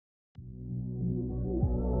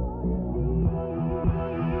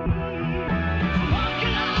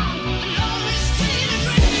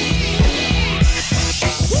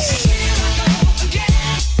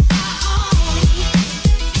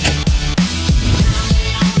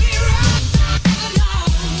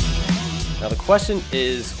question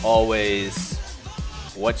is always,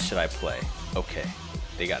 what should I play? Okay,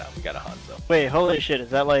 we got a HANZO. Wait, holy shit, is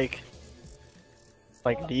that like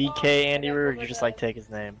DK Andy Roo, or you just like take his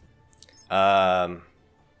name?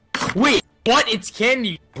 Wait, what? It's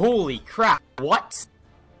Candy. Holy crap. What?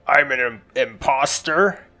 I'm an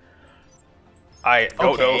imposter. I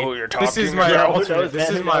don't know who you're talking This is my about. this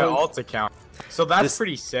is my alt account. So that's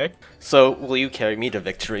pretty sick. So, will you carry me to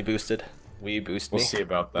victory boosted? Will you boost me? We'll see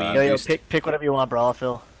about that. Yo, pick whatever you want, bro. I'll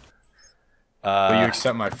fill. Will you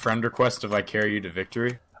accept my friend request if I carry you to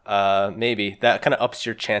victory? Maybe. That kind of ups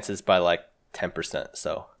your chances by like 10%,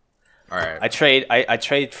 so. Alright. I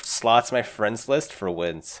trade slots my friends list for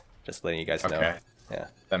wins. Just letting you guys know. Okay. Yeah.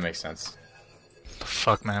 That makes sense.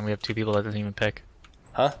 Fuck, man, we have 2 people that didn't even pick.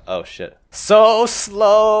 Huh? Oh shit. So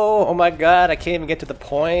slow! Oh my god, I can't even get to the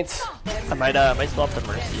point. I might swap the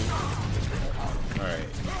Mercy.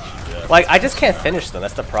 Alright. Like, I just can't finish them,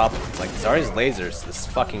 that's the problem. Like, Zarya's lasers is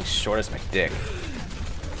fucking short as my dick.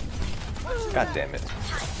 God damn it.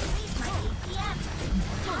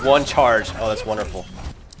 One charge. Oh, that's wonderful.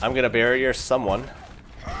 I'm gonna barrier someone.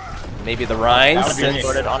 Maybe the Rhine. Since...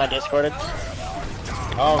 On a discorded.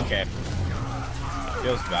 Oh, okay.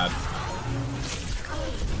 Feels bad.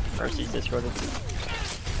 Mercy's discorded.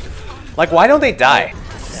 Like, why don't they die?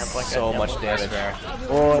 Yeah, So much damage.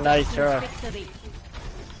 Oh, nice turn.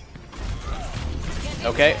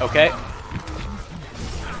 Okay, okay.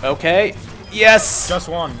 Okay. Yes! Just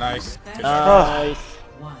one, nice. Nice.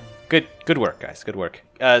 Good work, guys. Good work.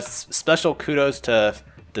 Special kudos to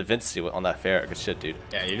Da Vinci on that fair. Good shit, dude.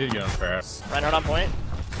 Yeah, you did good on fair. Reinhardt on point.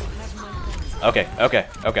 Okay, okay,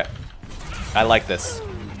 okay. I like this.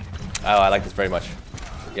 Oh, I like this very much.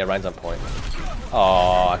 Yeah, Ryan's on point.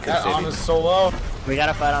 Oh, I could That save on you. is so low. We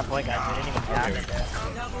gotta fight on point, guys. We didn't even cap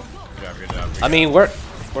it. Good job. I mean, we're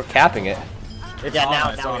capping it. It's Yeah, on, now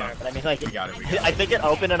it's we on. are. But I mean, like, We got it. I think it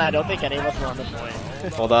opened, and I don't think any of us were on the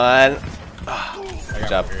point. Hold on. Good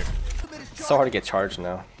job. It's so hard to get charged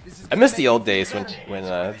now. I miss the old days when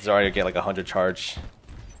Zarya would get like 100 charge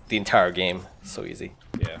the entire game. So easy.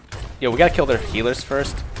 Yeah. Yo, we gotta kill their healers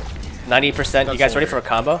first. 90%. You guys ready for a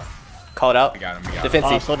combo? Call it out. We got him. Da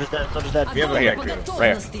Vinci. Oh, soldier's dead. Soldier's dead. We have a Right here. good.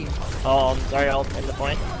 Right here. Oh, sorry, I'll end the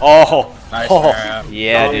point. Oh, Nice, oh. Zarya.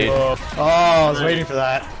 Yeah, dude. Oh, I was waiting for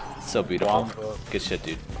that. So beautiful. Good shit,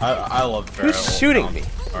 dude. I love Pharaoh. Who's shooting me?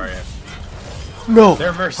 Sorry. No.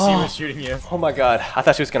 Their Mercy was shooting you. Oh my god. I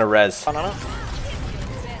thought she was gonna res. Oh, no.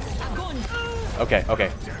 Okay,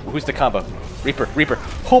 okay. Who's the combo? Reaper, Reaper.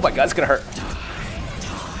 Oh my god, it's gonna hurt.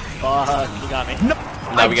 Fuck, you got me.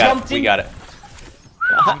 No, we got it. We got it.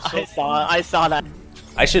 I saw that.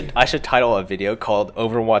 I should title a video called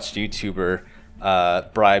Overwatch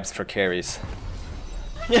YouTuber bribes for carries.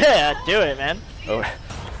 Yeah, do it, man. Oh,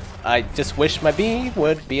 I just wish my beam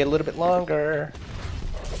would be a little bit longer.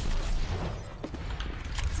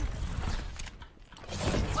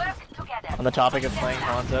 On the topic of playing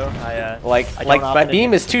HANZO, I Like my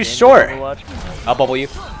beam is too short. I'll bubble you.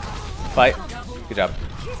 Fight. Good job.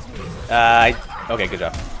 Okay, good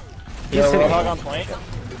job. Yo, Roadhog on point.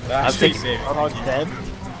 I'm taking- Roadhog's dead.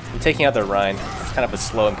 I'm taking out the Rhine. It's kind of a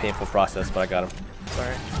slow and painful process, but I got him.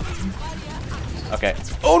 Sorry. Okay.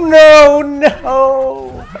 Oh no,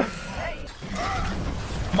 no.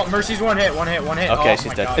 Mercy's one hit. Okay, Oh she's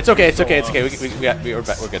my dead. God, It's okay. she's It's okay. so It's okay. We're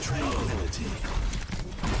back. We're good.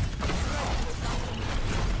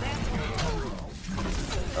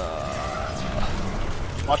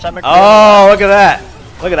 Watch that McCree. Oh, look at that!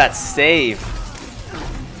 Low. Look at that save.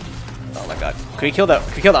 Oh my god. Could we kill the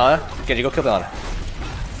Ana? Can you go kill the Ana?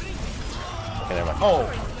 Okay, never mind.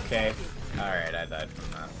 Oh, okay. Alright, I died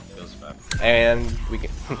from that. Feels bad. And we can.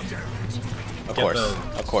 Of Get course.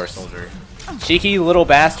 the Of course. Soldier. Cheeky little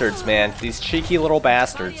bastards, man. These cheeky little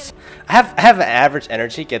bastards. I have an average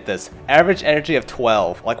energy. Get this. Average energy of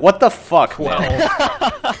 12. Like, what the fuck, man?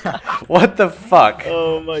 What the fuck?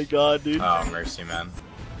 Oh my god, dude. Oh, Mercy, man.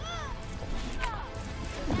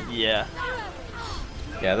 Yeah.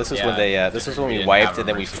 Yeah, this is Yeah, when they. This is when we we didn't wiped have a and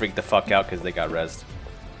then we Mercy. freaked the fuck out because they got rezzed.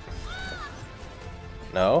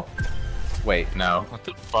 No. Wait. No. What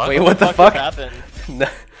the fuck? Wait, what the What fuck? happened? No.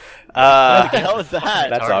 What the hell is that?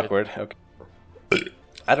 That's Target. awkward. Okay.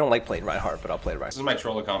 I don't like playing Reinhardt, but I'll play Reinhardt. This is my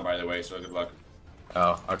troll account, by the way, so good luck.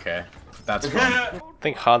 Oh, okay. That's fun. I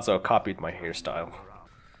think Hanzo copied my hairstyle.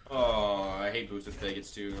 Oh, I hate boosted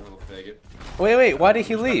faggots too, little faggot. Wait, why did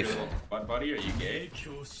he Your leave? little butt buddy, are you gay?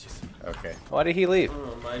 Okay. Why did he leave?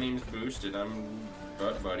 Oh, my name's Boosted, I'm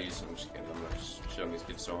butt buddies. I'm just kidding, I'm not showing these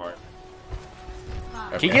kids so hard.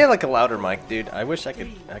 Can you get like a louder mic, dude? I wish I could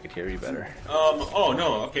hear you better. Oh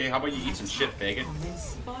no. Okay. How about you eat some shit, faggot?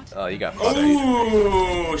 Oh, you got.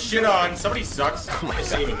 Ooh, shit on. Somebody sucks. Oh my God.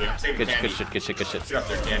 Saving here. Saving Good candy. shit. Good shit. Sit up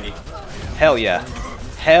there, candy. Hell yeah.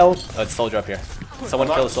 Hell. Oh, it's soldier up here. Someone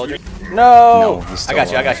Hold kill on, the soldier. shoot. No. No, he's I got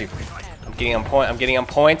still you. I'm getting on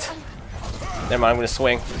point. Never mind. I'm gonna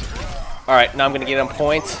swing. All right. Now I'm gonna get on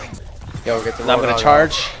point. Yo, get the Now I'm gonna Roadhog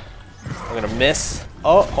charge. I'm gonna miss.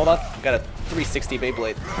 Oh, hold on. Got a 360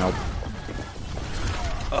 Beyblade. out.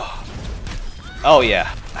 Nope. Oh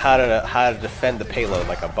yeah. How to defend the payload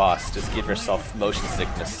like a boss. Just give yourself motion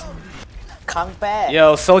sickness. Come back.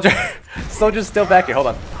 Yo, soldier. Soldier's still back here. Hold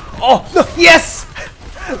on. Oh no! Yes!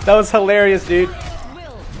 That was hilarious, dude.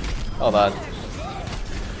 Hold on.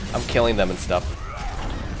 I'm killing them and stuff.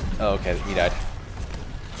 Oh, okay. He died.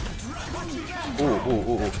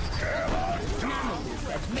 Ooh.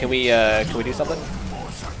 Can we do something?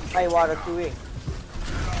 Hey, what are you doing?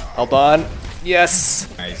 Hold on. Yes.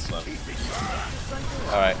 Nice. Love.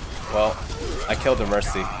 Alright, well, I killed the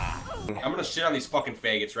Mercy. I'm gonna shit on these fucking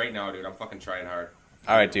faggots right now, dude. I'm fucking trying hard.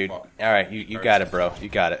 Alright, dude. Alright, you got it, bro. You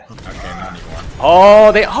got it. Okay, not anymore.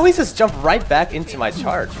 Oh, they always just jump right back into my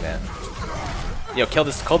charge, man. Yo, kill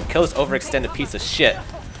this overextended piece of shit.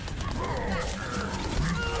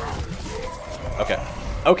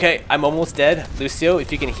 Okay, I'm almost dead. Lucio,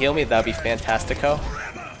 if you can heal me, that'd be fantastico.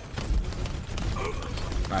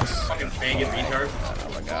 Nice. Fucking faggot retard. Oh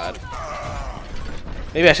my god.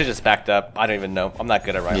 Maybe I should just backed up. I don't even know. I'm not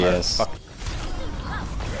good at Reinhardt. Yes. Fuck.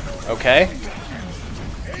 Okay.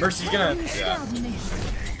 Mercy's gonna. Yeah.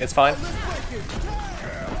 It's fine.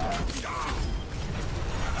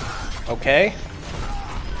 Okay.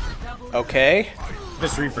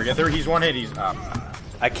 This Reaper, get there. He's one hit. He's up.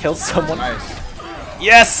 I killed someone. Nice.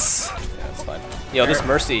 Yes! Yeah, that's fine. Yo, this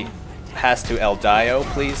Mercy has to El Dio,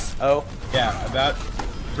 please. Oh. Yeah, that.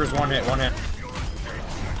 There's one hit. I'm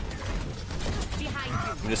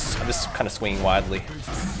just kind of swinging wildly.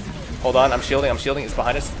 Hold on, I'm shielding. It's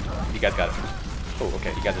behind us. You guys got it. Oh,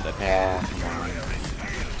 okay, you guys are dead. Yeah.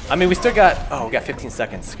 I mean, we still got. Oh, we got 15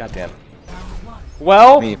 seconds. Goddamn.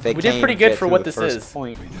 Well, I mean, if they we did can't pretty good get for through what the this first is.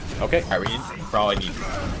 point. Okay. Alright, we probably need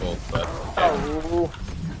both, but. Oh,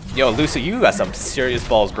 Yo, Lucy, you got some serious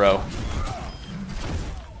balls, bro.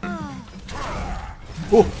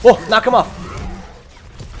 Oh, knock him off.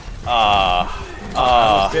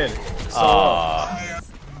 Almost did.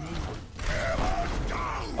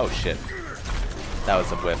 Oh shit. That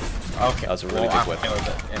was a whiff. Okay. That was a really well, big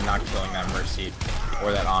whiff. And not killing that Mercy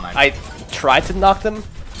or that on. I tried to knock them,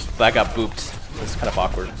 but I got booped. It was kind of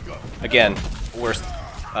awkward. Again, worst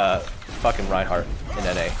fucking Reinhardt in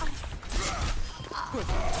NA.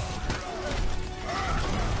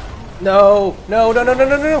 No.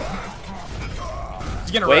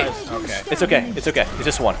 He's gonna Wait. res. Okay. It's okay. It's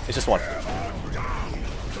just one.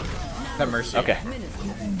 That Mercy.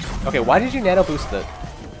 Okay, why did you nano boost it?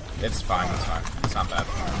 It's fine. It's not bad.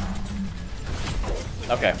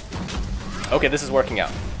 Okay, this is working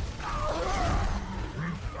out.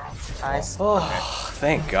 nice. Oh,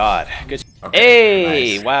 thank God. Good. Okay,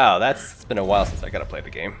 Hey, nice. wow, it's been a while since I got to play the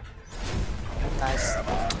game. Nice.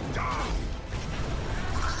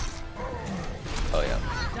 Oh yeah.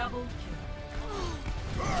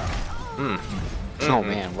 Oh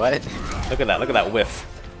man, what? Look at that whiff.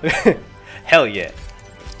 Hell yeah.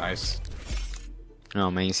 Nice.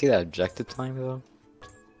 Oh man, you see that objective time though?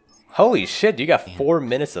 Holy shit, you got 4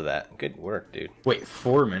 minutes of that. Good work, dude. Wait,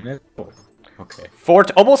 4 minutes? Oh, okay.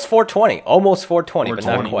 Almost 420. Almost 420, but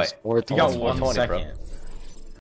not 420. quite. Or You got 1 120, bro. second.